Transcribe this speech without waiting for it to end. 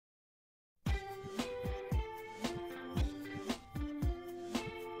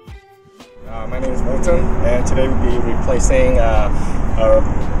My name is Walton, and today we'll be replacing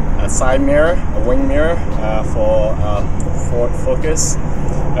a side mirror, a wing mirror for Ford Focus.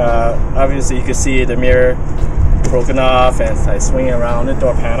 Obviously, you can see the mirror broken off and it's swinging around the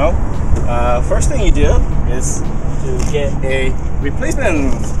door panel. First thing you do is to get a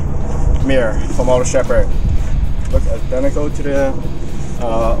replacement mirror from AutoShepherd. Look identical to the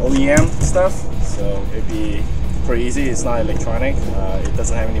OEM stuff, so it'd be pretty easy. It's not electronic, it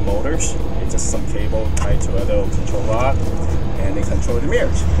doesn't have any motors, it's just some cable tied to a little control rod and they control the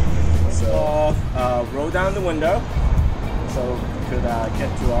mirrors. So roll down the window so you could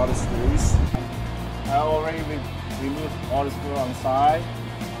get to all the screws. I already removed all the screws on the side,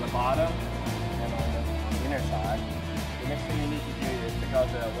 on the bottom, and on the inner side. The next thing you need to do is take out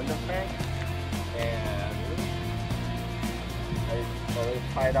the window crank, and I already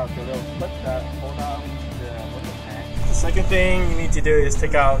tied out the little clip that hold down the window crank. The second thing you need to do is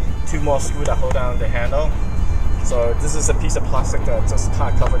take out two more screws that hold down the handle. So this is a piece of plastic that just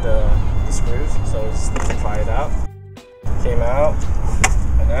can't cover the screws, so just need to try it out. Came out,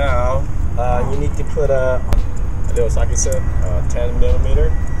 and now you need to put a little socket set, 10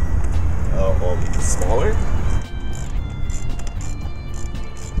 millimeter, or make it smaller.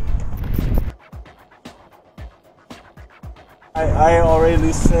 I already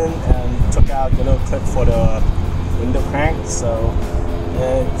loosened and took out the little clip for the window crank, so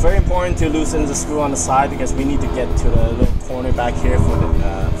very important to loosen the screw on the side because we need to get to the little corner back here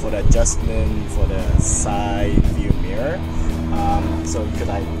for the adjustment for the side view mirror. So you could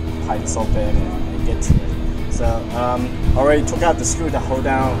pry this open and get to it. So already took out the screw to hold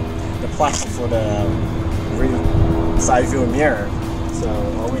down the plastic for the side view mirror. So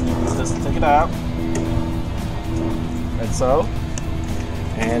all we need is just take it out, like so.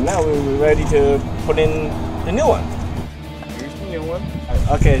 And now we're ready to put in the new one. Here's the new one.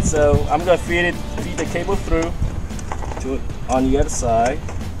 Okay, so I'm gonna feed the cable through to on the other side.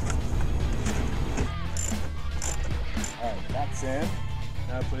 Alright, that's in.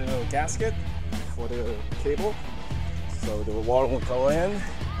 Now put in a little gasket for the cable, so the water will go in.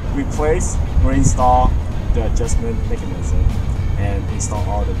 Replace or install the adjustment mechanism and install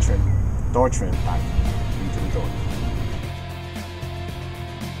all the door trim back into the door.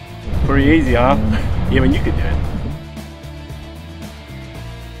 Pretty easy, huh? Even you could do it.